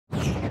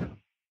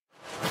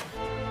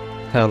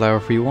Hello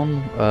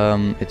everyone,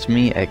 it's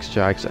me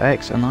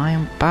XJagsX and I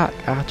am back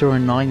after a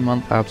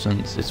 9-month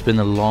absence. It's been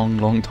a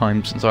long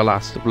time since I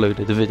last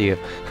uploaded a video.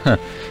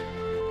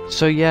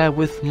 So yeah,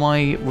 with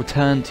my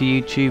return to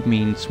YouTube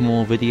means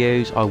more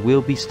videos. I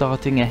will be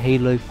starting a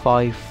Halo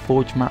 5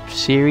 Forge map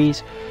series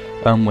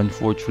when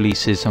Forge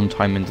releases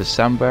sometime in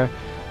December.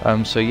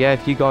 So yeah,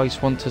 if you guys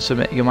want to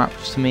submit your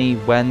maps to me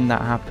when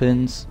that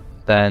happens,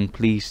 then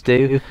please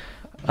do.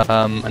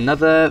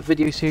 Another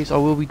video series I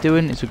will be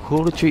doing is a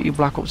Call of Duty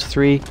Black Ops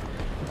 3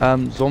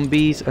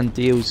 zombies and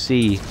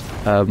DLC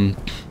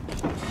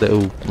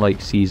little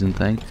like season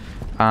thing,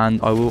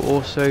 and I will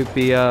also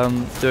be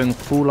doing a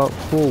Fallout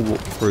 4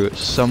 walkthrough at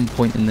some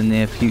point in the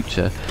near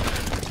future.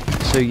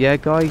 So yeah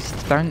guys,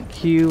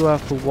 thank you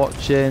for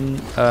watching,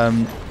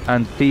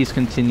 and please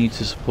continue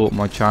to support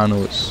my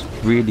channel, it's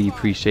really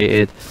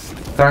appreciated.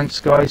 Thanks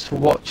guys for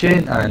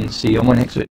watching, and see you on my next video.